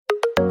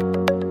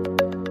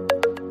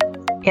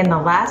In the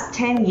last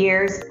 10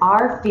 years,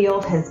 our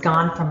field has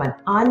gone from an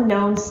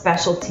unknown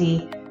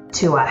specialty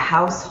to a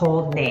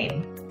household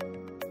name.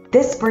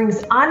 This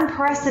brings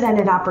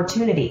unprecedented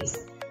opportunities,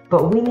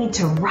 but we need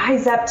to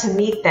rise up to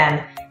meet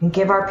them and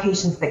give our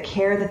patients the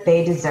care that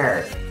they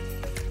deserve.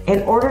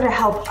 In order to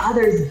help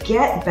others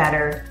get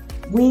better,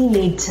 we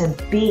need to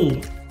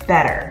be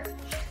better.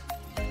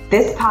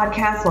 This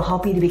podcast will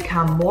help you to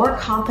become more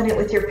confident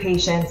with your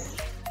patients,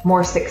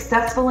 more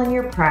successful in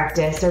your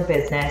practice or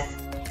business,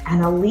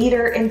 and a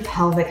leader in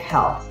pelvic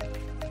health.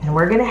 And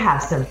we're going to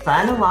have some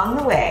fun along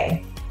the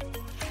way.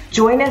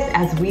 Join us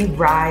as we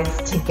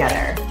rise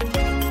together.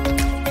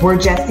 We're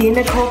Jesse and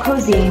Nicole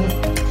Cozine,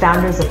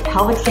 founders of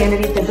Pelvic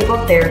Sanity Physical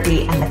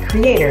Therapy and the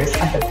creators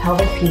of the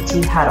Pelvic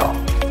PT Huddle.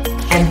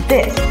 And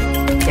this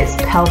is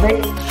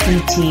Pelvic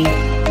PT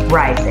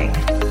Rising.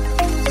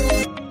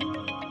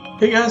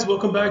 Hey guys,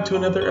 welcome back to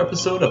another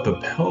episode of the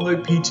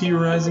Pelvic PT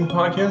Rising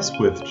podcast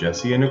with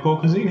Jesse and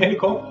Nicole Cozine. Hey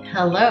Nicole.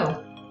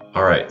 Hello.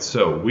 All right,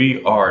 so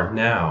we are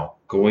now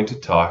going to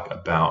talk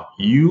about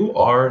you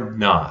are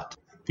not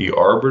the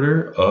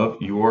arbiter of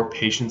your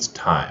patient's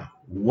time.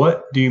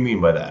 What do you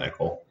mean by that,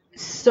 Nicole?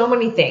 So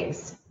many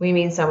things. We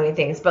mean so many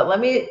things. But let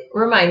me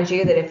remind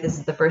you that if this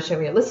is the first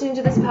time you're listening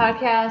to this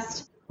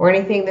podcast or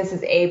anything, this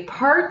is a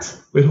part.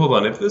 Wait, hold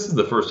on. If this is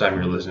the first time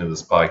you're listening to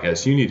this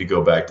podcast, you need to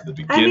go back to the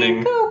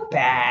beginning. Go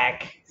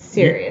back.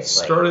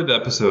 Seriously. You started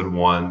episode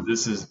 1.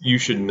 You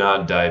should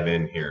not dive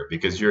in here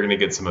because you're going to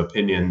get some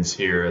opinions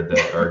here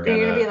that are going to...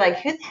 You're going to be like,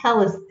 who the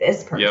hell is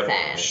this person?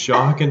 Yep,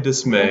 shock and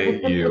dismay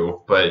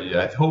you.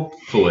 But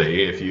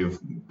hopefully, if you've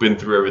been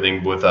through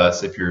everything with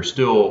us, if you're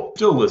still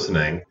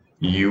listening,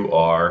 you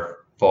are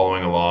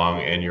following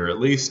along and you're at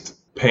least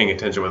paying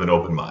attention with an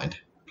open mind.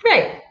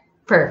 Right.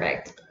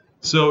 Perfect.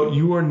 So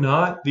you are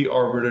not the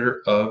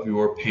arbiter of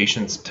your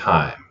patient's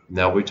time.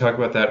 Now, we talk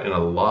about that in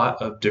a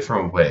lot of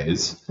different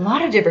ways. A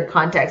lot of different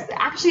contexts.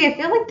 Actually, I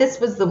feel like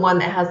this was the one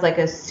that has like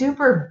a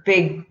super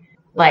big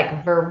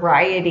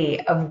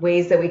variety of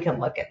ways that we can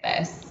look at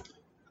this.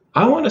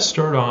 I want to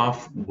start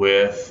off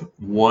with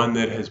one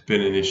that has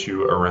been an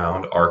issue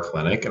around our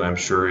clinic, and I'm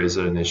sure is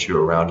an issue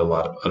around a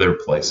lot of other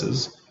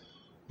places.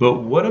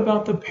 But what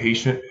about the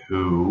patient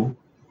who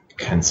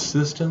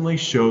consistently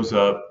shows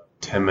up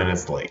 10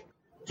 minutes late?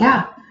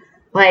 Yeah.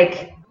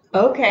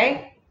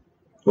 Okay.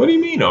 What do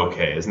you mean,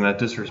 okay? Isn't that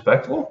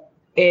disrespectful?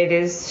 It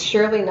is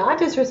surely not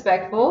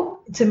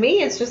disrespectful. To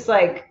me, it's just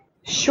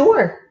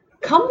sure,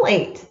 come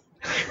late.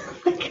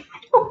 I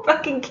don't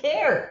fucking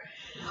care.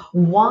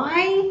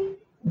 Why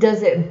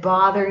does it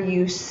bother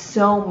you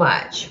so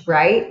much,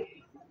 right?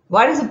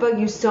 Why does it bug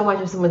you so much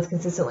if someone's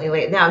consistently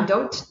late? Now,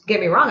 don't get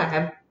me wrong. I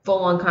have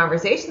full-on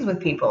conversations with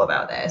people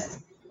about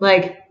this.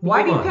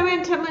 Why do you come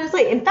in 10 minutes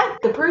late? In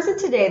fact, the person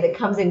today that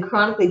comes in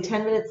chronically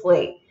 10 minutes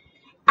late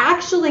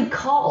actually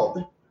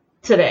called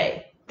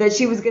today that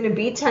she was going to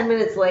be 10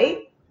 minutes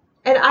late.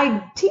 And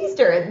I teased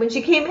her when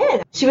she came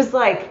in. She was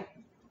like,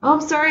 oh, I'm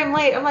sorry I'm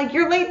late. I'm like,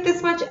 you're late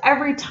this much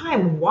every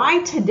time.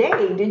 Why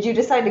today did you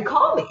decide to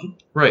call me?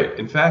 Right.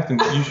 In fact,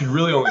 you should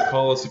really only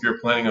call us if you're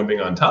planning on being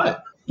on time.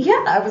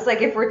 Yeah, I was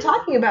like, if we're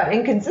talking about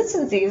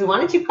inconsistencies, why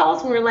don't you call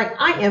us when we're like,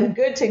 I am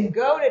good to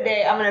go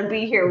today. I'm going to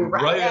be here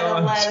right at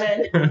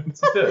 11.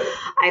 That's it.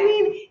 I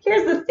mean,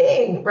 here's the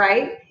thing,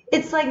 right?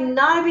 It's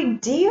not a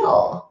big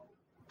deal.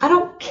 I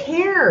don't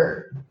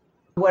care.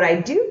 What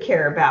I do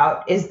care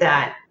about is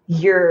that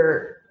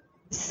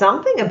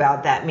something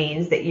about that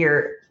means that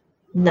you're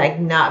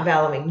not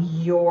valuing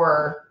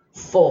your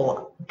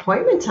full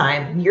appointment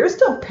time. You're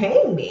still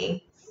paying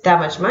me that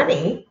much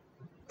money.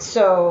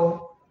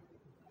 So,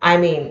 I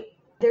mean,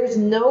 there's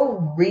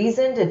no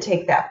reason to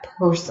take that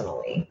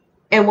personally.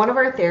 And one of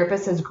our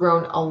therapists has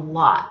grown a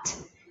lot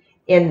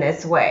in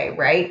this way,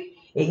 right?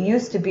 It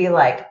used to be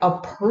like a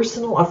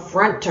personal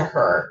affront to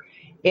her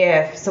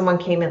if someone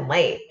came in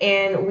late.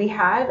 And we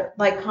had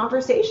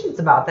conversations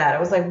about that. I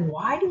was like,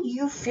 why do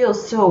you feel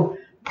so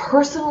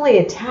personally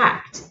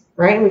attacked?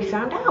 Right? And we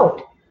found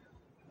out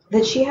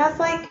that she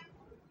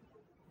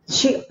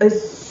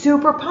is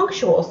super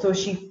punctual. So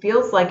she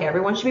feels like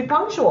everyone should be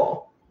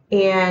punctual.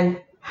 And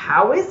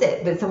how is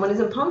it that someone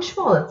isn't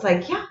punctual? It's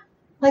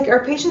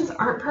our patients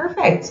aren't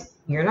perfect.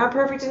 You're not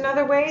perfect in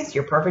other ways.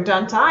 You're perfect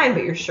on time,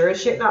 but you're sure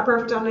as shit not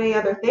perfect on any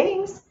other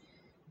things.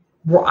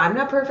 Well, I'm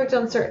not perfect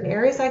on certain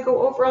areas I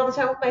go over all the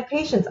time with my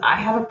patients. I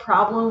have a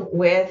problem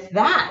with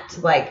that.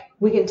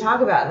 We can talk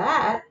about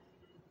that,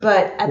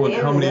 but at the end of the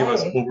day... How many of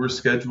us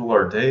overschedule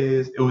our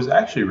days? It was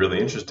actually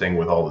really interesting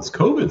with all this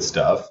COVID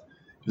stuff,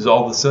 because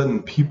all of a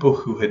sudden people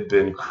who had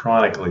been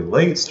chronically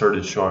late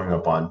started showing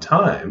up on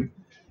time,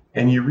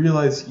 and you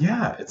realize,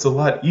 yeah, it's a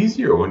lot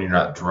easier when you're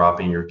not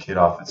dropping your kid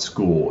off at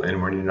school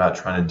and when you're not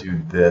trying to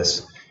do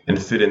this and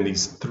fit in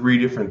these 3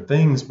 different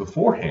things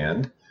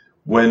beforehand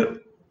when...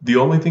 The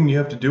only thing you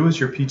have to do is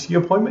your PT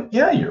appointment.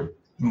 Yeah, you're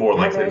more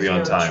likely to be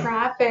on time.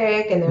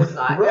 Traffic, and there's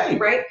not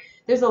right.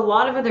 There's a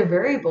lot of other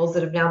variables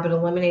that have now been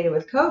eliminated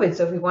with COVID.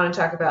 So if we want to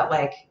talk about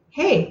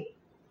hey,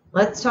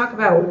 let's talk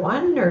about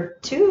one or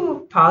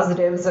two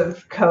positives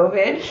of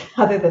COVID,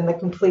 other than the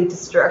complete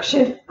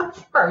destruction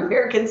of our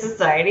American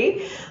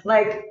society.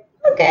 Like,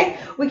 okay,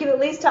 we can at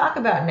least talk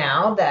about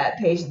now that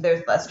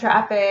there's less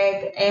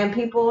traffic and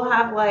people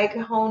have like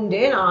honed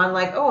in on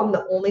like, oh,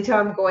 the only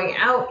time I'm going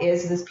out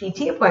is this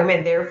PT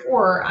appointment,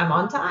 therefore I'm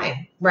on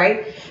time,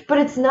 right? But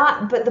it's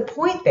not, but the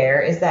point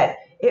there is that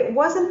it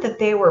wasn't that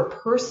they were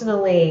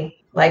personally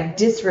like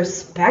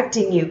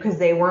disrespecting you because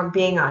they weren't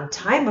being on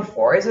time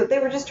before, is that they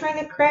were just trying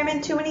to cram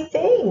in too many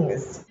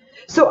things.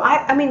 So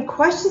I mean,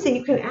 questions that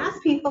you can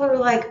ask people are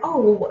like, oh,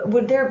 well,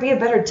 would there be a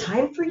better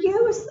time for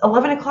you?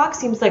 11 o'clock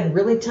seems like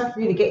really tough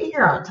for you to get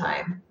here on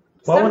time.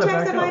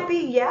 Sometimes it might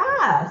be,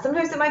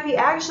 sometimes it might be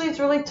actually it's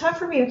really tough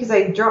for me because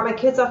I drop my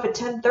kids off at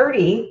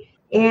 10:30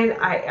 and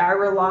I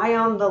rely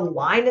on the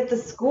line at the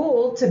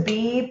school to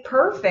be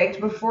perfect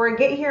before I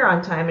get here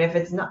on time. And if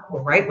it's not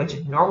right, which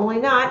is normally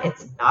not,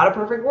 it's not a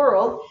perfect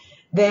world,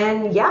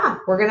 then yeah,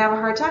 we're going to have a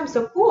hard time.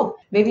 So cool.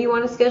 Maybe you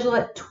want to schedule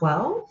at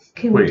 12?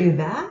 Can we do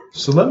that?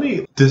 So let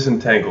me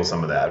disentangle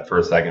some of that for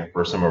a second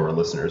for some of our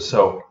listeners.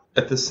 So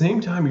at the same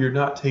time, you're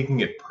not taking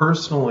it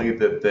personally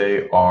that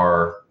they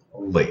are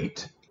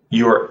late.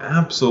 You're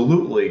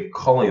absolutely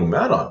calling them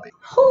out on me.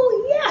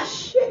 Holy yeah,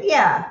 shit,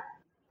 yeah.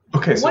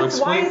 Okay, so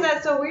why is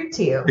that so weird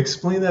to you?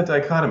 Explain that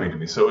dichotomy to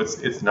me. So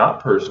it's not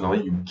personal.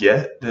 You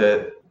get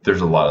that there's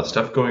a lot of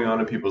stuff going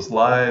on in people's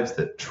lives,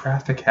 that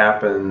traffic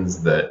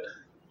happens, that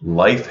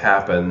life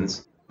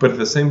happens. But at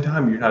the same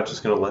time, you're not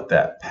just going to let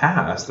that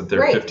pass, that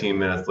they're 15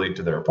 minutes late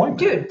to their appointment.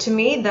 Dude, to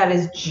me, that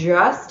is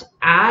just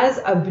as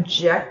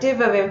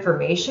objective of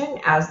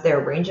information as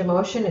their range of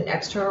motion and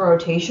external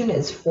rotation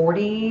is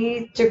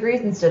 40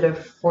 degrees instead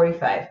of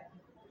 45.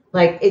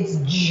 Like, it's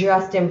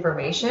just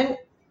information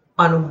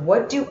on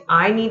what do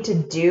I need to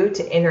do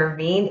to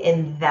intervene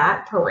in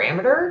that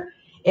parameter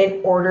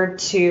in order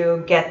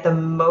to get the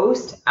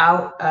most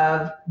out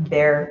of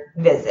their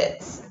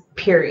visits,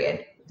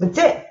 period. That's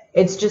it.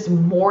 It's just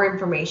more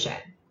information.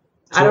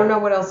 So, I don't know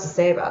what else to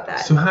say about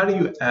that. So how do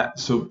you,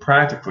 so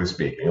practically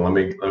speaking, let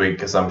me,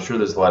 because I'm sure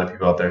there's a lot of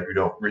people out there who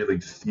don't really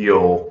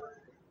feel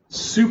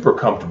super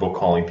comfortable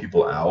calling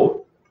people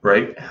out,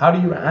 right? How do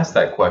you ask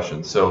that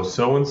question?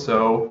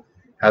 So-and-so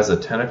has a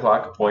 10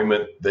 o'clock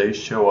appointment. They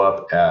show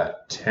up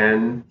at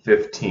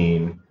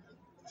 10:15,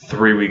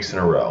 3 weeks in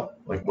a row.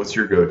 Like, what's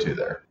your go-to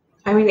there?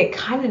 I mean, it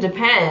kind of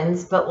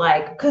depends, but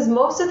like, because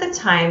most of the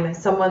time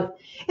it's not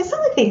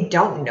like they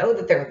don't know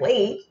that they're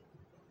late.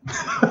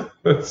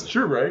 That's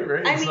true,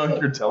 right? It's not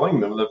like you're telling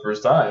them the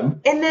first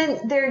time. And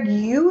then they're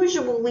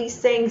usually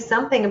saying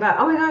something about,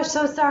 oh my gosh,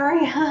 so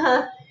sorry.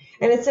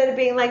 And instead of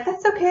being like,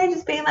 that's okay,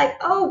 just being like,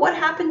 oh, what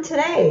happened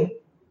today?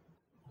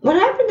 What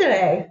happened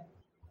today?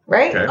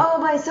 Right? Okay. Oh,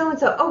 my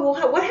so-and-so. Oh,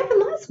 well, what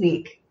happened last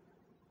week?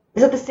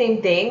 Is that the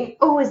same thing?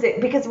 Oh, is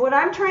it? Because what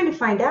I'm trying to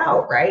find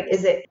out, right,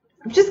 is it,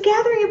 I'm just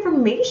gathering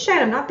information.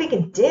 I'm not being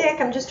a dick.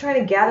 I'm just trying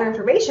to gather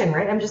information,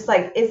 right? I'm just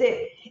like, is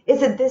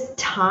it this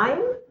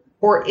time?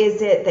 Or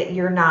is it that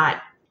you're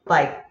not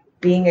like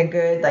being a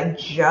good like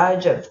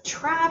judge of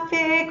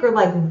traffic or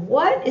like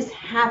what is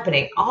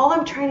happening? All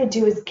I'm trying to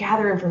do is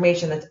gather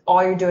information. That's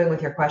all you're doing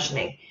with your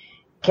questioning.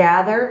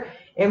 Gather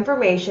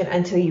information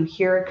until you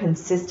hear a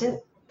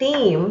consistent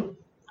theme,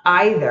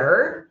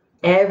 either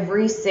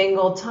every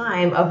single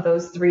time of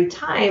those 3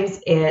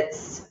 times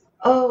it's,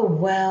 oh,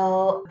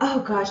 well, oh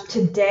gosh,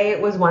 today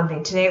it was one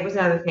thing, today it was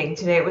another thing,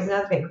 today it was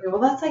another thing. Okay,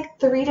 well, that's like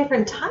 3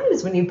 different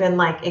times when you've been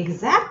like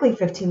exactly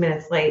 15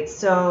 minutes late.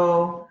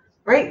 So,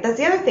 right, that's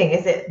the other thing.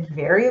 Is it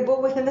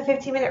variable within the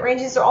 15-minute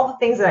ranges? So all the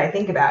things that I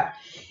think about.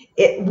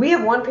 We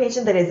have one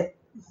patient that is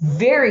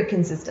very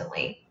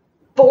consistently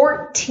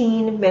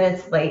 14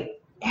 minutes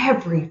late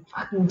every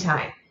fucking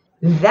time.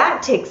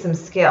 That takes some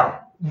skill.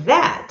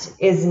 That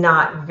is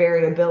not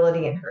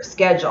variability in her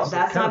schedule. So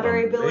that's not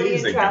variability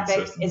in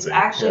traffic. It's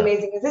actually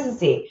amazing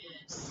consistency.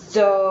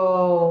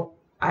 So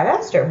I've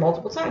asked her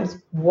multiple times,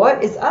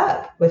 what is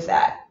up with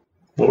that?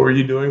 What were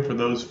you doing for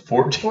those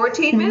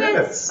 14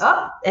 minutes?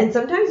 Oh, and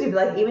sometimes you'd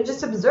like even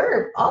just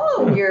observe.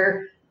 Oh,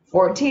 you're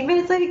 14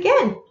 minutes late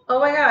again. Oh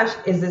my gosh,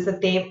 is this a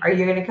theme? Are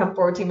you going to come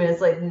 14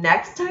 minutes late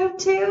next time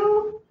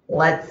too?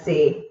 Let's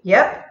see.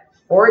 Yep,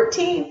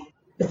 14.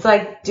 It's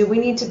like, do we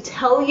need to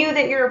tell you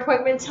that your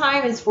appointment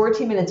time is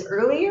 14 minutes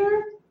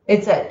earlier?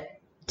 It's at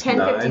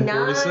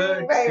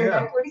 10:59, right, or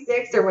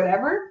 9:46 or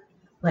whatever.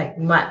 Like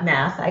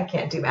math, I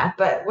can't do math,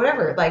 but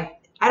whatever. Like,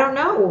 I don't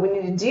know what we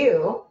need to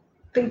do,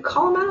 but you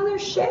call them out on their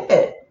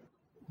shit.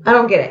 I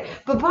don't get it.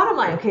 But bottom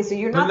line, okay, so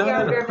you're not the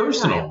arbiter of your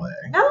time. Way.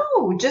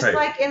 No, just right.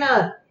 Like in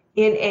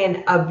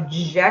an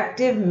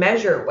objective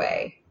measure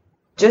way.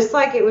 Just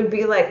like it would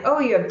be like, oh,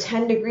 you have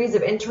 10 degrees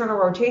of internal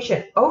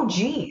rotation. Oh,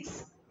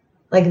 geez.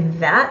 Like,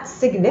 that's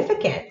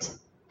significant.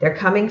 They're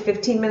coming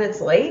 15 minutes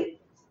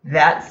late.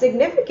 That's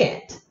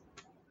significant.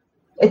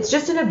 It's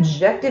just an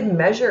objective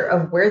measure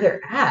of where they're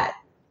at,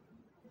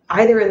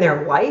 either in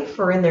their life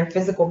or in their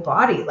physical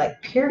body,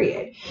 like,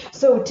 period.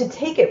 So to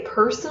take it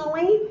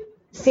personally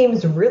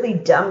seems really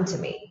dumb to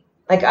me.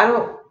 Like,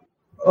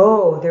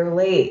 they're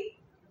late.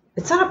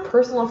 It's not a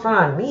personal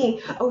affront on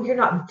me. Oh, you're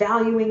not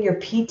valuing your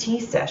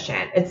PT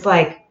session. It's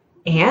like,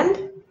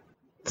 and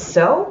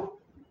so?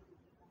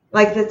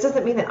 Like, that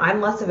doesn't mean that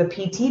I'm less of a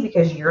PT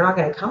because you're not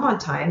going to come on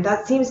time.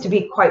 That seems to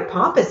be quite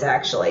pompous,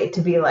 actually,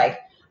 to be like,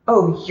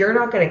 oh, you're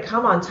not going to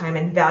come on time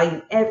and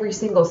value every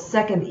single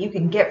second that you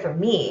can get from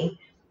me.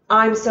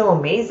 I'm so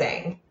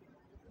amazing.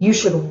 You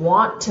should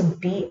want to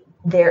be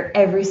there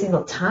every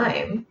single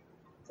time.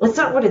 That's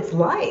not what it's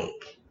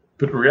like.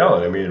 But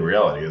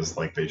reality is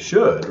like they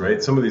should,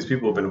 right? Some of these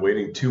people have been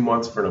waiting 2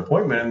 months for an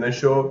appointment and they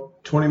show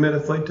up 20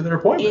 minutes late to their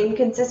appointment.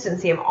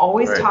 Inconsistency. I'm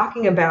always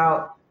talking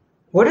about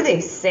what are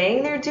they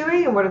saying they're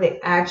doing and what are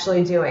they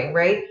actually doing,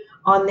 right?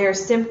 On their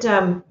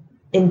symptom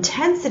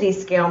intensity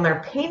scale, on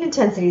their pain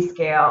intensity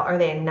scale, are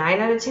they a 9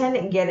 out of 10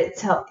 and yet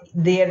it's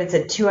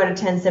a 2 out of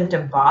 10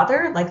 symptom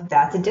bother? Like,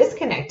 that's a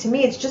disconnect. To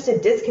me, it's just a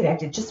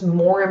disconnect. It's just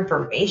more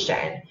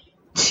information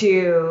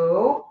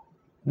to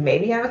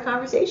maybe have a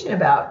conversation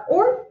about.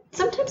 Or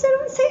sometimes I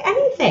don't say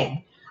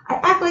anything. I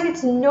act like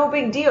it's no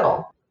big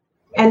deal.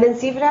 And then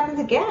see if it happens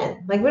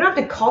again. Like, we don't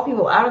have to call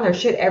people out on their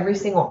shit every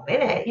single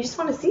minute. You just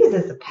want to see, is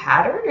this a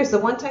pattern or is it a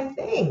one-time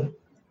thing?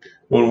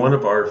 Well, one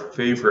of our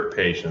favorite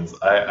patients,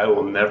 I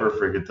will never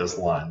forget this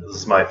line. This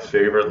is my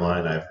favorite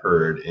line I've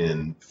heard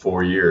in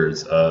 4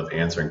 years of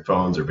answering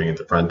phones or being at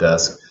the front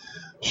desk.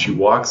 She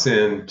walks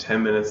in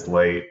 10 minutes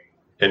late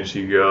and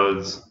she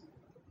goes,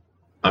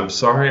 "I'm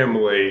sorry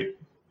I'm late.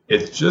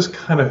 It's just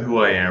kind of who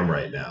I am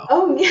right now."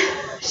 Oh,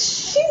 yeah.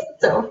 She's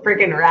so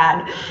freaking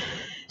rad.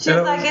 She's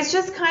like, it's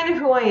just kind of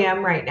who I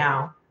am right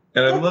now.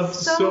 And I love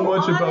so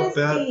much about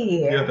that.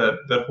 Yeah,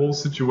 that whole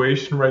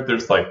situation, right?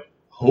 There's like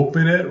hope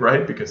in it,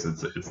 right? Because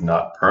it's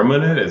not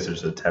permanent. It's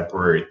just a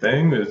temporary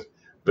thing.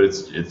 But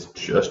it's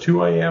just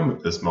who I am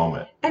at this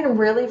moment. And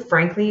really,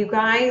 frankly, you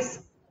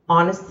guys,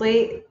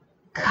 honestly,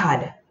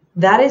 God,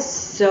 that is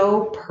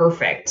so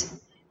perfect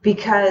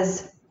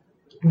because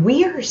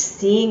we are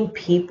seeing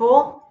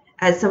people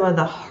at some of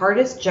the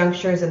hardest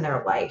junctures in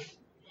their life.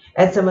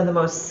 At some of the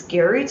most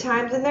scary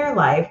times in their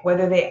life,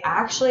 whether they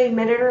actually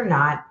admit it or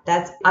not,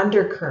 that's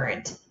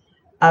undercurrent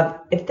of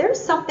if there's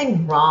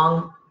something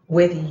wrong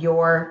with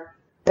your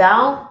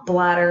bowel,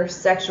 bladder,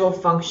 sexual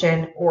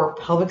function, or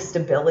pelvic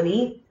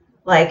stability,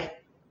 like,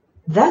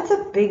 that's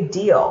a big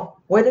deal.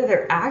 Whether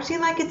they're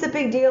acting like it's a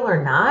big deal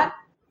or not,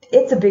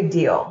 it's a big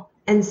deal.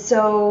 And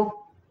so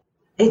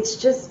it's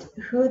just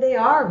who they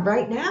are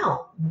right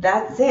now.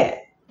 That's it.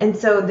 And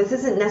so this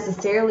isn't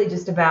necessarily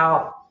just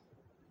about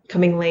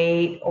coming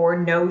late or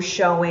no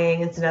showing.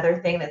 It's another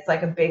thing that's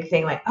like a big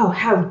thing, like, oh,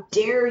 how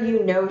dare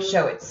you no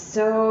show? It's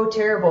so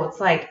terrible.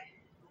 It's like,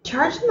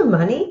 charge them the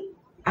money,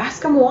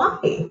 ask them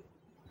why,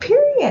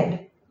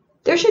 period.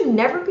 There should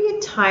never be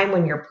a time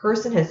when your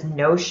person has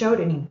no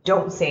showed and you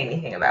don't say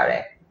anything about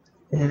it.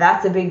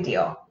 That's a big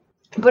deal.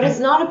 But it's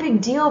not a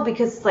big deal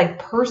because it's like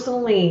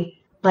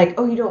personally, like,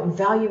 oh, you don't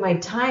value my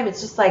time.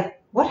 It's just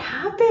like, what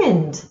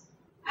happened?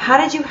 How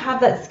did you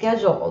have that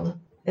scheduled?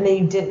 And then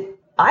you didn't.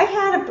 I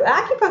had an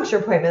acupuncture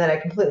appointment that I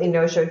completely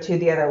no-showed to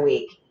the other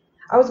week.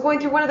 I was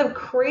going through one of the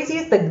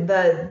craziest,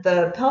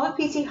 the pelvic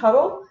PT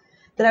huddle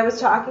that I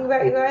was talking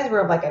about, you guys,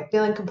 where I'm like, I'm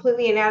feeling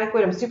completely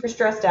inadequate. I'm super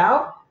stressed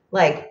out.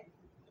 Like,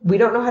 we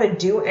don't know how to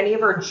do any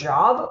of our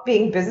job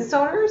being business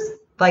owners.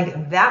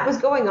 Like, that was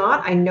going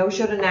on. I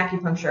no-showed an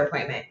acupuncture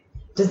appointment.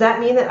 Does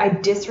that mean that I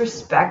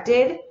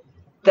disrespected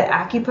the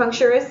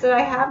acupuncturist that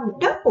I have?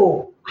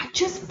 No, I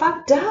just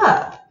fucked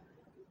up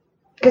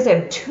because I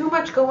have too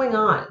much going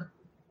on.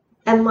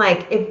 And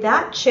like, if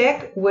that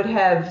chick would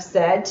have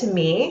said to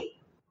me,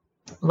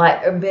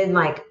 like, or been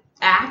like,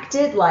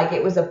 acted like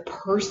it was a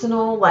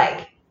personal,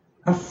 like,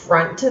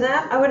 affront to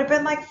them, I would have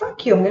been like,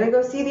 fuck you, I'm going to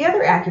go see the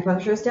other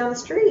acupuncturist down the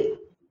street.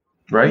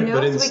 Right. You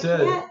know? But so instead,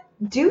 we can't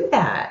do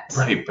that.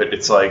 Right. But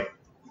it's like,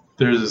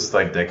 there's this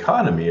like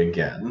dichotomy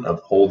again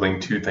of holding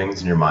two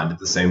things in your mind at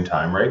the same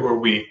time, right? Where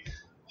we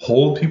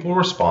hold people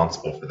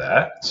responsible for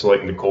that. So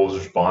like Nicole's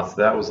response to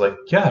that was like,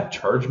 yeah,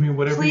 charge me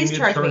whatever Please you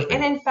need to charge me.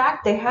 And in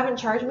fact, they haven't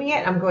charged me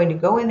yet. I'm going to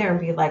go in there and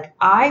be like,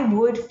 I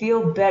would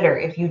feel better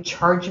if you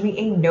charged me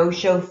a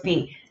no-show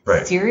fee.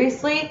 Right.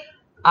 Seriously,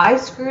 I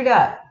screwed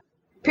up.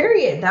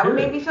 Period. That would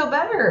make me feel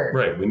better.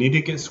 Right. We need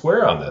to get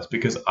square on this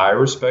because I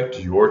respect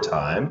your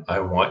time. I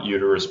want you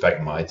to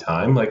respect my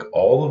time. Like,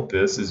 all of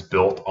this is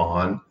built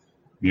on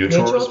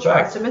mutual respect.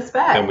 Trust and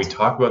respect. And we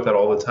talk about that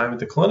all the time at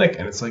the clinic.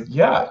 And it's like,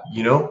 yeah,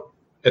 you know,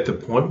 at the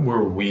point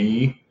where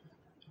we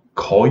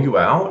call you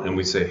out and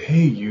we say,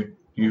 hey, you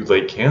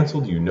late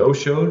canceled, you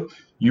no-showed,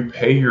 you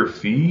pay your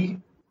fee,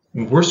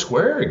 we're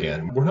square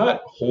again. We're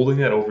not holding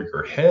that over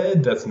your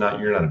head.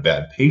 You're not a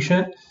bad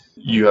patient.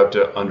 You have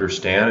to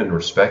understand and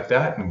respect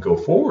that and go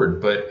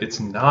forward. But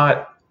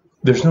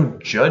there's no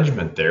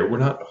judgment there. We're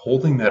not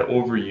holding that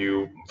over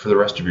you for the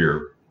rest of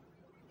your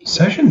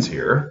sessions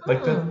here.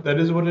 Like, that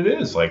is what it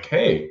is. Like,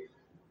 hey,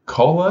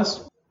 call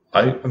us.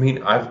 I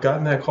mean, I've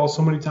gotten that call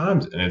so many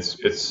times, and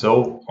it's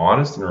so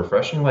honest and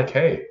refreshing. Like,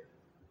 hey,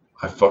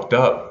 I fucked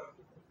up.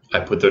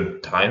 I put the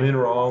time in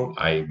wrong.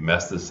 I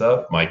messed this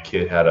up. My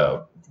kid had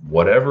a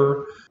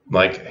whatever.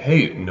 Like,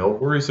 hey, no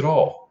worries at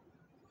all.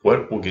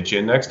 what will get you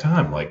in next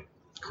time? Like,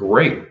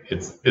 great.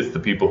 It's the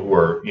people who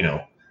are,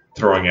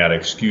 throwing out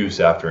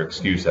excuse after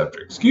excuse after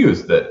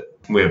excuse that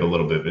we have a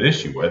little bit of an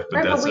issue with,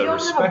 but that's a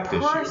respect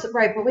issue.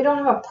 Right, but we don't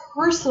have a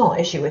personal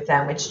issue with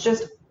them. It's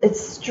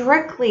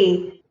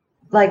strictly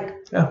like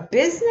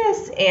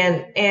business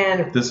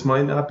and this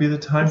might not be the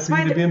time for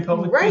you to be in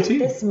public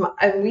PT.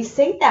 And we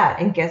say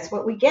that, and guess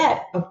what we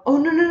get? Oh,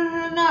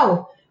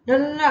 no.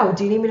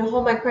 Do you need me to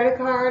hold my credit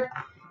card?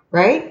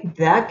 Right?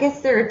 That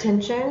gets their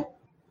attention.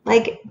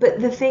 Like, but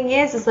the thing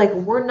is like,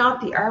 we're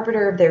not the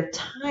arbiter of their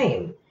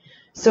time.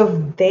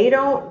 So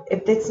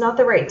if it's not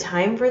the right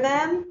time for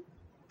them,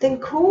 then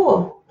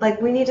cool.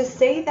 Like, we need to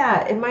say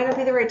that. It might not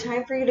be the right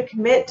time for you to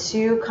commit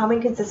to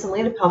coming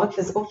consistently to pelvic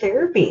physical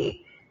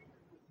therapy.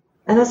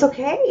 And that's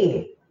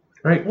okay.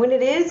 Right. When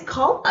it is,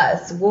 call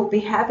us. We'll be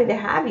happy to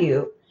have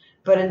you.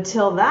 But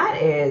until that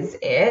is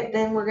it,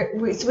 then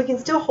so we can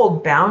still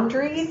hold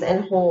boundaries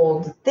and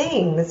hold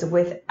things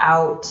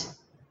without,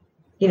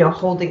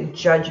 holding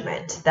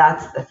judgment.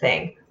 That's the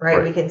thing,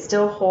 right? We can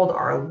still hold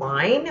our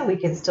line, and we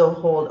can still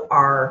hold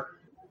our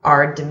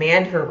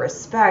demand for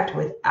respect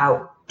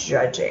without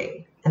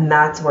judging. And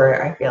that's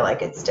where I feel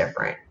like it's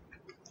different.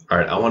 All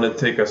right, I want to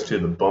take us to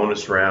the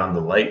bonus round,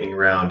 the lightning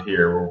round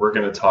here, where we're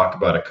going to talk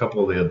about a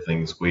couple of the other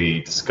things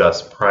we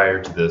discussed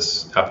prior to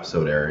this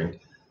episode airing.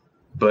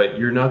 But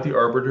you're not the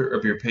arbiter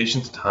of your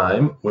patient's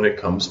time when it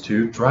comes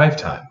to drive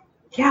time.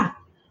 Yeah.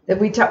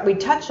 We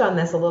touched on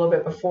this a little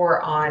bit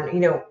before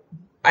on,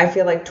 I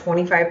feel like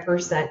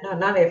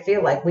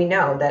 25%, we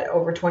know that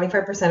over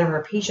 25% of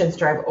our patients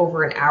drive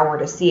over an hour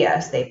to see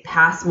us. They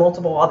pass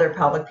multiple other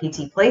pelvic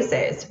PT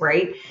places,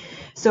 right?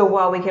 So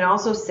while we can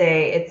also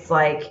say it's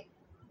like,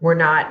 we're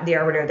not the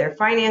arbiter of their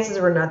finances,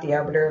 we're not the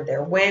arbiter of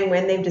their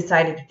when they've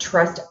decided to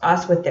trust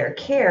us with their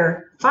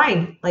care,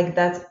 fine. Like,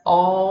 that's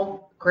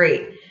all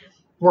great.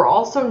 We're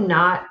also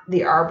not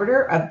the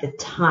arbiter of the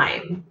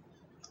time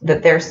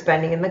that they're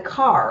spending in the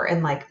car,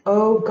 and like,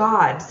 oh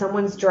God,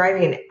 someone's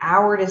driving an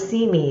hour to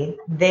see me.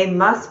 They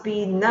must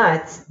be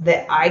nuts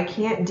that I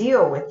can't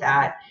deal with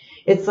that.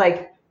 It's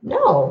like,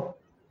 no,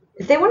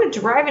 if they want to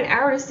drive an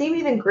hour to see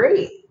me, then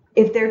great.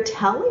 If they're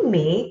telling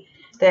me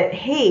that,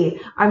 hey,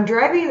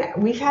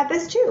 we've had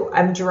this too.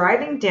 I'm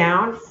driving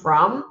down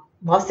from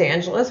Los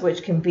Angeles,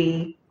 which can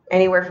be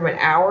anywhere from an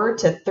hour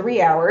to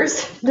 3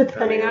 hours,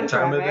 depending on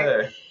time traffic.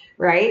 Of day.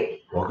 Right?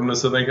 Welcome to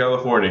Southern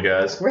California,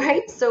 guys.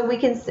 Right? So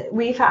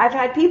I've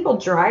had people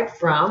drive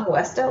from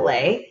West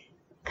LA,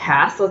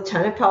 pass a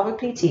ton of pelvic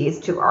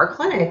PTs to our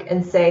clinic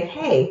and say,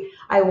 hey,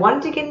 I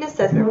wanted to get an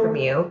assessment from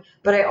you,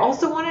 but I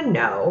also want to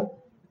know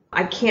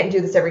I can't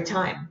do this every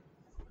time.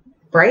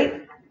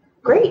 Right?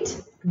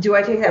 Great. Do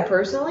I take that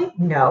personally?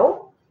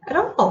 No, at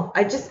all.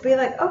 I just be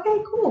like,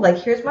 okay, cool. Like,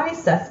 here's my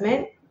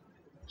assessment.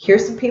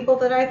 Here's some people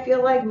that I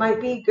feel like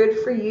might be good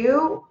for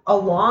you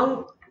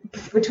along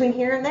between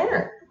here and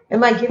there.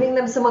 Am I giving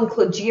them someone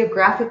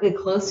geographically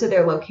close to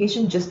their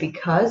location just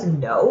because?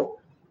 No.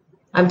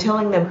 I'm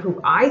telling them who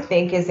I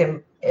think is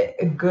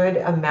a good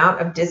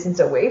amount of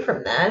distance away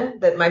from them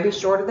that might be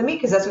shorter than me,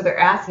 because that's what they're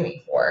asking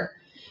me for.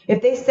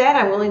 If they said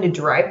I'm willing to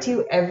drive to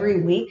you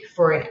every week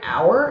for an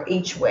hour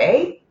each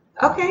way,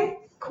 okay,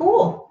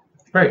 cool.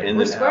 Right.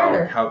 And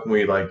then how can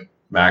we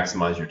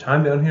maximize your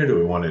time down here? Do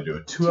we want to do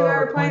a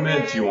 2-hour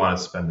appointment? Do you want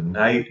to spend the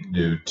night,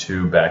 do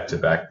 2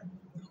 back-to-back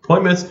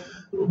appointments?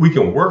 We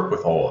can work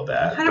with all of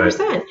that.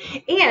 100%.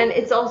 And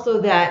it's also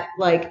that,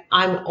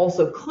 I'm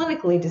also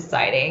clinically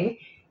deciding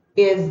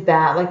is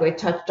that, we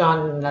touched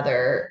on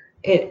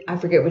I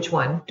forget which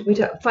one. Did we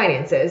talk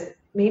finances,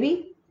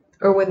 maybe?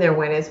 Or when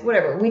is,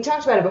 whatever. We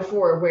talked about it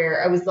before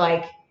where I was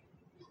like,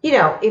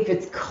 if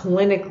it's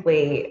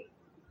clinically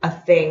a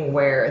thing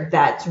where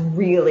that's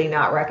really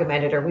not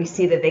recommended, or we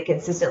see that they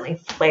consistently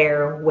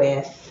flare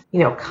with,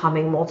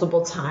 coming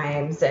multiple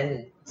times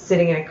and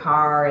sitting in a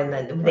car, and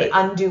then they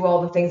undo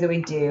all the things that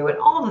we do and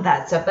all of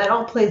that stuff, that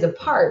all plays a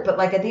part. But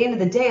at the end of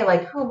the day,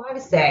 who am I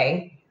to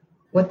say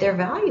what they're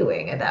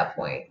valuing at that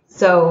point?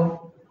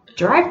 So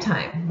drive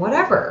time,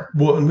 whatever.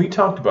 Well, and we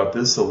talked about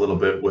this a little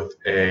bit with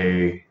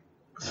a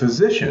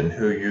physician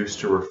who used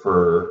to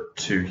refer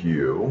to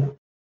you,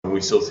 and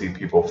we still see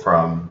people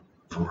from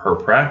her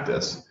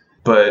practice,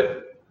 but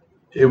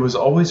it was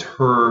always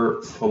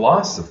her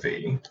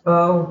philosophy.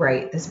 Oh,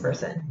 right. This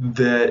person.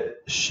 That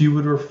she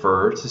would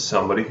refer to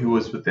somebody who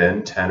was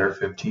within 10 or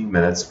 15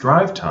 minutes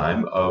drive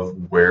time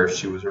of where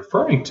she was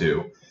referring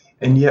to.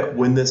 And yet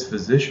when this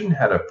physician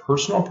had a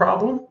personal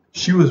problem,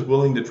 she was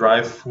willing to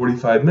drive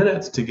 45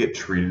 minutes to get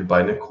treated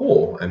by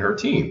Nicole and her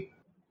team.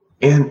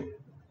 And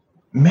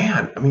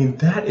man,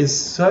 that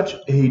is such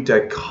a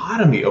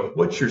dichotomy of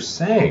what you're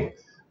saying.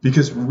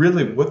 Because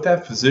really what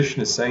that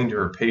physician is saying to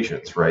her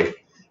patients, right?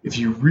 If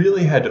you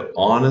really had to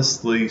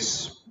honestly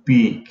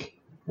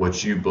speak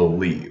what you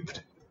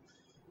believed,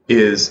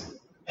 is,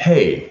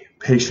 hey,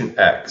 patient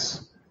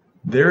X,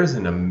 there is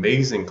an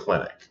amazing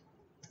clinic.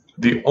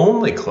 The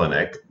only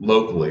clinic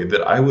locally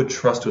that I would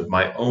trust with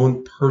my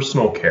own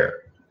personal care.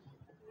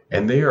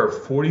 And they are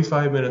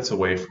 45 minutes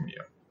away from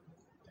you.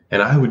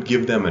 And I would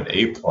give them an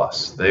A+.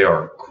 They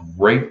are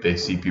great. They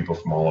see people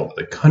from all over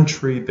the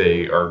country.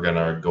 They are going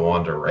to go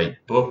on to write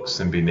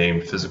books and be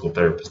named Physical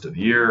Therapist of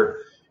the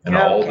Year and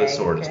all this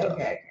sort of stuff.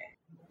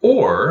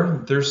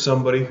 Or there's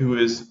somebody who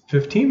is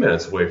 15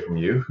 minutes away from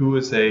you who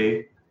is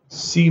a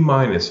C-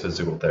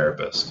 physical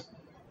therapist.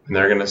 And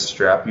they're going to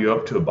strap you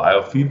up to a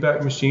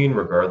biofeedback machine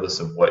regardless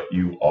of what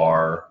you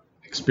are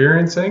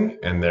experiencing.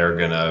 And they're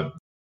going to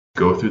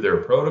go through their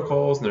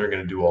protocols and they're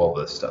going to do all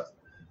this stuff.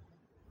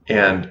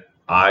 And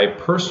I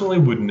personally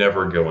would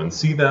never go and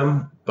see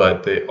them,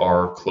 but they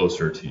are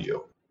closer to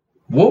you.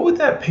 What would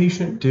that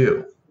patient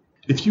do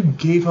if you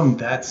gave them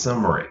that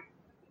summary,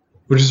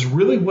 which is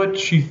really what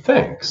she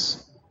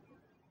thinks?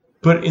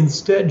 But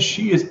instead,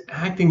 she is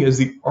acting as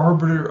the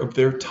arbiter of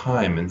their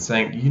time and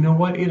saying, you know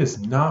what, it is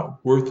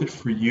not worth it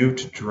for you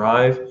to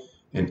drive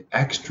an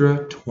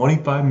extra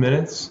 25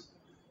 minutes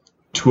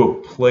to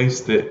a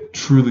place that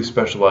truly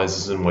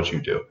specializes in what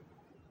you do.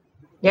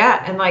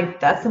 Yeah, and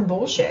like, that's some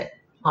bullshit,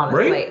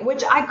 honestly, right?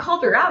 Which I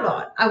called her out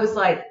on. I was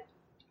like,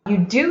 you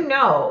do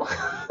know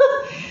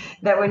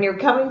that when you're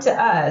coming to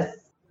us,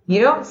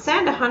 you don't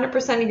send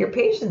 100% of your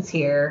patients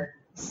here.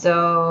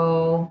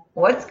 So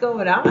what's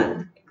going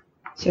on?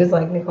 She was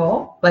like,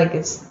 Nicole, like,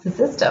 it's the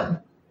system.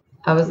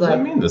 I was like, what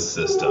does that mean, the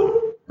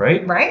system,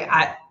 right? Right.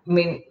 I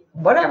mean,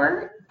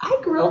 whatever. I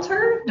grilled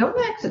her. Don't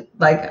act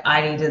like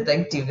I need to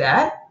like do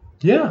that.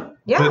 Yeah.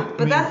 Yeah.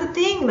 But that's the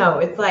thing, though.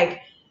 It's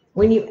like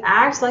when you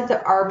act like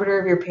the arbiter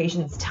of your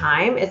patient's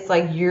time, it's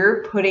like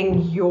you're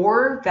putting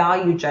your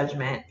value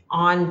judgment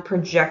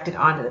projected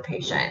onto the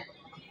patient.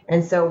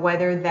 And so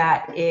whether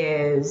that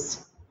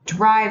is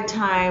drive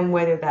time,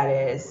 whether that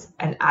is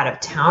an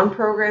out-of-town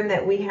program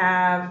that we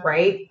have,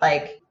 right?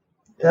 Like,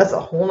 that's a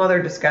whole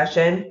nother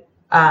discussion.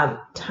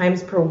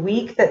 Times per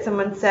week that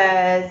someone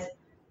says,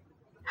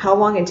 how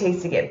long it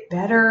takes to get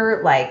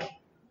better, like,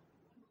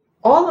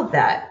 all of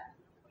that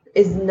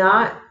is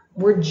not,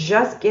 we're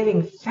just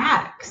giving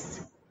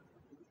facts.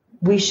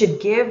 We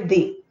should give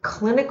the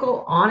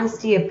clinical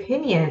honesty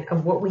opinion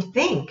of what we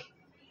think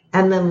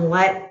and then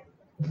let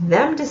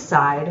them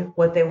decide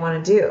what they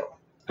want to do.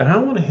 And I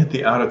want to hit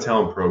the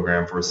out-of-town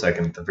program for a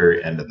second at the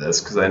very end of this,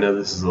 because I know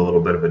this is a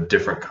little bit of a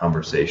different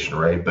conversation,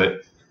 right?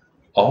 But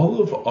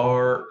all of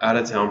our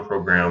out-of-town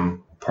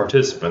program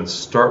participants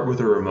start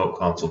with a remote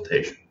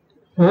consultation.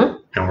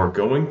 And we're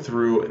going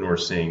through and we're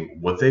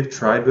seeing what they've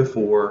tried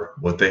before,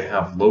 what they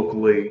have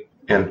locally,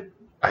 and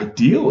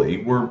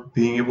ideally, we're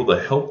being able to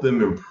help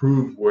them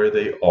improve where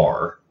they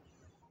are,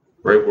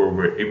 right? Where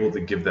we're able to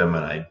give them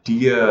an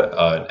idea,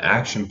 an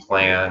action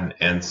plan,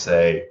 and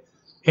say,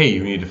 hey,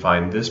 you need to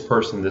find this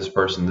person, this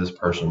person, this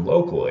person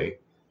locally.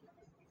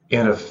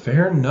 And a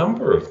fair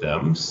number of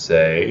them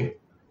say,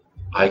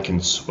 I can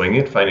swing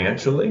it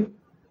financially.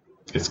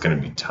 It's going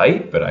to be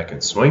tight, but I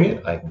can swing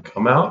it. I can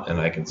come out and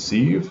I can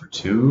see you for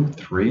 2,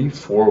 3,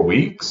 4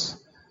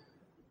 weeks.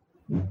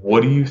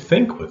 What do you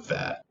think with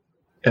that?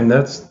 And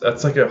that's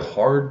like a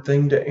hard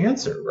thing to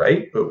answer,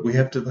 right? But we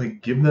have to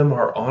like give them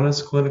our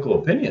honest clinical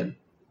opinion.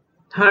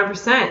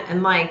 100%.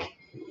 And like,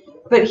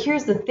 but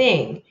here's the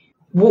thing.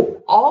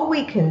 Well, all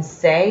we can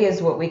say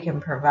is what we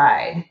can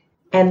provide.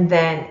 And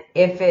then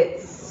if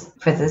it's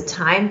a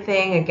time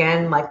thing,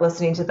 again, like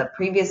listening to the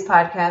previous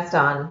podcast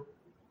on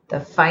the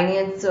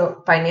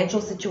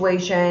financial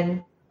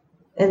situation,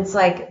 it's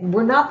like,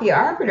 we're not the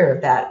arbiter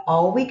of that.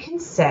 All we can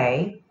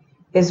say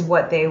is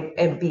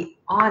and be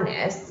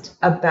honest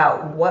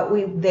about what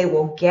they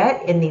will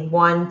get in the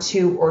 1,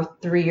 2, or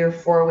 3 or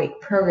 4 week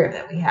program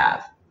that we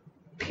have,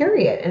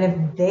 period. And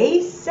if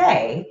they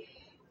say,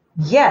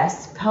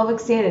 yes, pelvic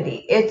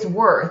sanity, it's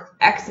worth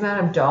X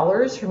amount of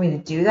dollars for me to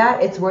do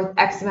that, it's worth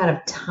X amount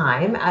of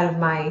time out of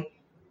my,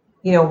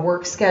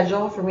 work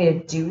schedule for me to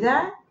do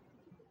that,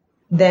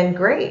 then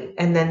great.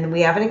 And then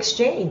we have an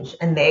exchange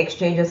and they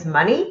exchange us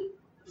money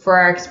for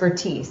our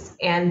expertise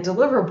and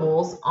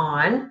deliverables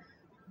on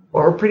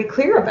what we're pretty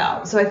clear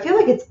about. So I feel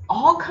like it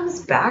all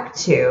comes back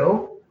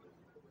to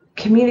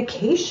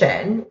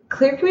communication,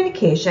 clear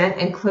communication,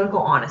 and clinical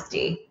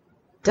honesty.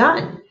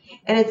 Done.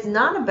 And it's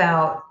not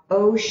about,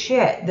 oh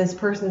shit, this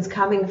person's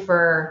coming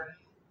for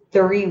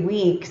 3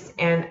 weeks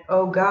and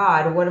oh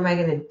God, what am I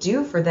going to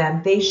do for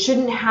them? They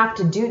shouldn't have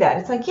to do that.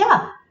 It's like,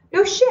 yeah,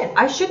 no shit.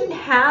 I shouldn't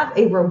have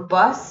a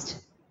robust,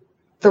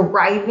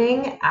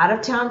 thriving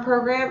out-of-town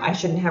program. I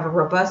shouldn't have a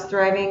robust,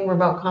 thriving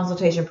remote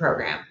consultation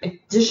program.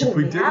 It just shouldn't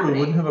be happening. If we did, we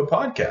wouldn't have a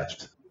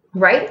podcast.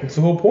 Right? That's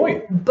the whole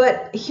point.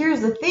 But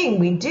here's the thing,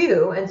 we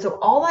do. And so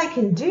all I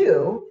can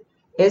do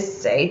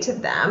is say to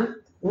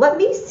them, let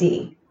me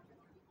see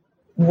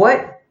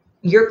what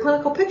your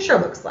clinical picture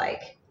looks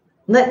like.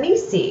 Let me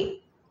see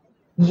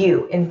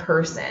you in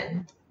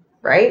person,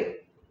 right?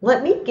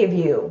 Let me give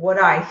you what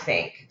I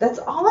think. That's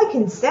all I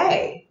can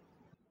say.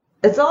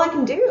 That's all I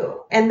can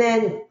do. And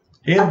then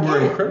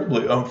we're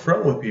incredibly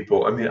upfront with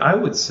people. I mean, I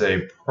would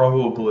say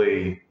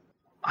probably,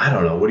 I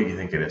don't know, what do you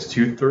think it is?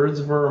 2/3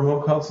 of our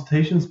remote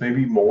consultations,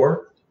 maybe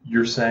more.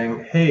 You're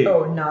saying, hey.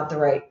 Oh, not the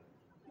right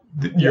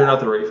you're not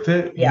the right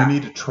fit. Yeah. You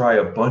need to try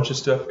a bunch of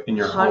stuff in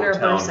your 100%.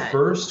 hometown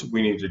first.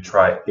 We need to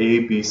try A,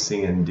 B,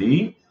 C, and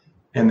D.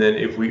 And then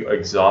if we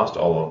exhaust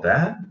all of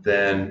that,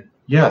 then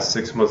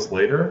 6 months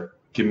later,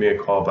 give me a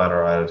call about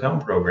our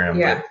out-of-town program.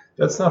 Yeah. But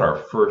that's not our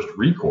first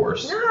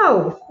recourse.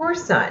 No, of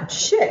course not.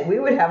 Shit, we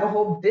would have a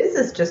whole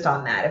business just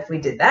on that if we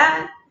did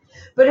that.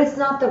 But it's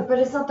not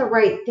the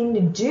right thing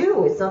to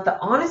do. It's not the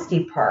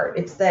honesty part.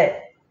 It's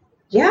that,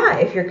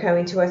 if you're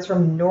coming to us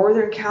from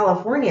Northern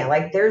California,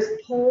 like there's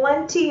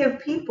plenty of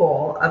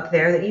people up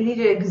there that you need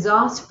to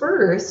exhaust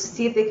first to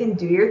see if they can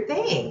do your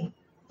thing.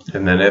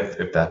 And then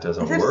if that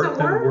doesn't work,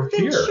 then we're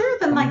here. Sure,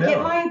 then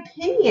get my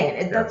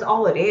opinion. That's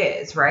all it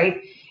is,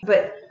 right?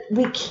 But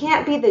we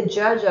can't be the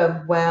judge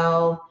of,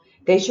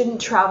 they shouldn't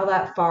travel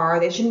that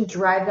far. They shouldn't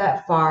drive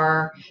that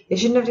far. They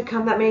shouldn't have to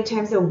come that many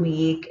times a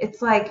week.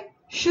 It's like,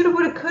 shoulda,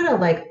 woulda, coulda,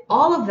 like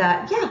all of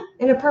that. Yeah,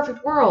 in a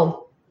perfect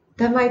world,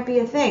 that might be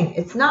a thing.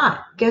 It's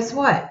not. Guess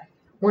what?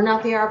 We're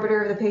not the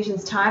arbiter of the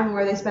patient's time and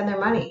where they spend their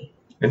money.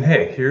 And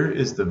hey, here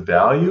is the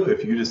value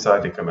if you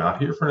decide to come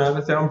out here for an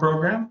out-of-town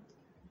program.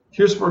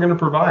 Here's what we're going to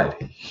provide.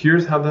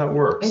 Here's how that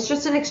works. It's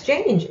just an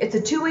exchange. It's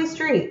a two-way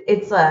street.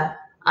 It's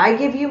I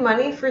give you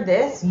money for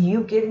this,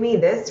 you give me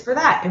this for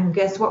that. And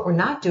guess what we're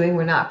not doing?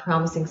 We're not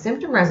promising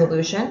symptom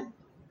resolution,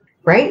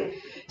 right?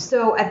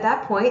 So at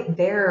that point,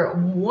 they're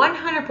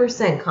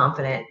 100%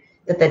 confident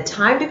that the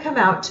time to come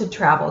out to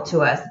travel to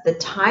us, the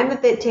time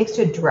that it takes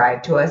to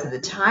drive to us, the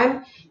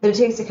time that it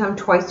takes to come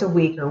twice a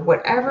week or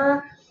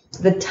whatever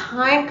the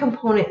time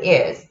component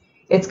is,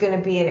 it's going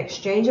to be an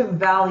exchange of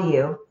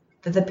value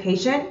that the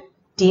patient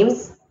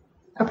deems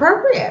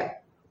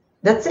appropriate.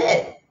 That's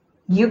it.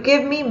 You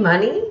give me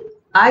money,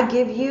 I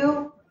give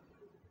you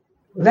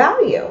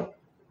value.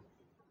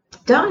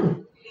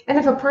 Done. And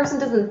if a person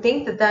doesn't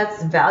think that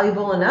that's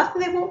valuable enough,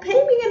 then they won't pay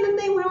me and then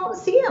they won't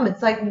see them.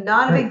 It's like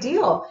not a big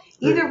deal.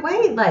 Either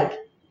way, like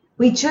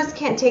we just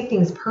can't take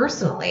things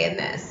personally in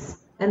this.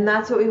 And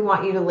that's what we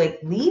want you to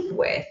leave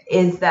with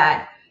is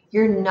that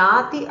you're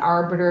not the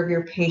arbiter of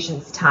your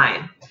patient's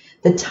time.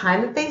 The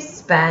time that they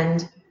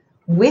spend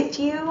with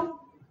you,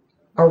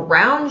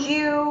 around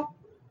you,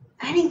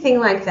 anything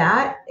like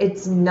that,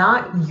 it's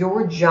not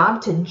your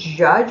job to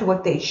judge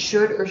what they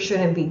should or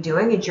shouldn't be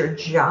doing. It's your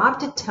job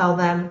to tell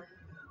them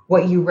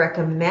what you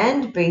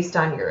recommend based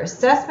on your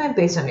assessment,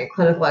 based on your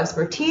clinical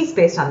expertise,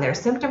 based on their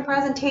symptom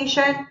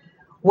presentation,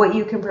 what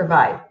you can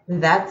provide.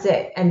 That's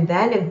it. And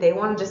then if they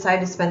want to decide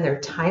to spend their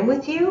time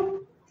with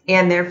you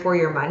and therefore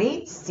your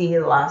money, see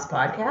the last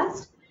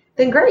podcast,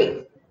 then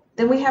great.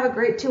 Then we have a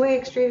great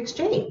two-way street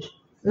exchange.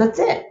 And that's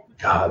it.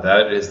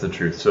 That is the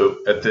truth. So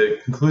at the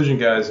conclusion,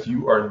 guys,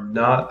 you are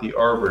not the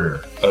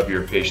arbiter of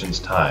your patient's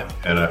time.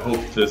 And I hope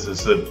this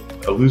has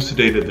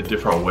elucidated the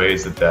different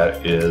ways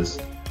that is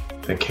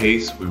the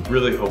case. We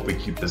really hope we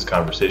keep this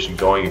conversation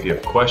going. If you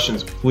have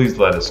questions, please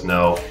let us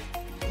know.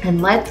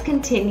 And let's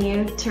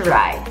continue to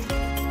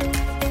rise.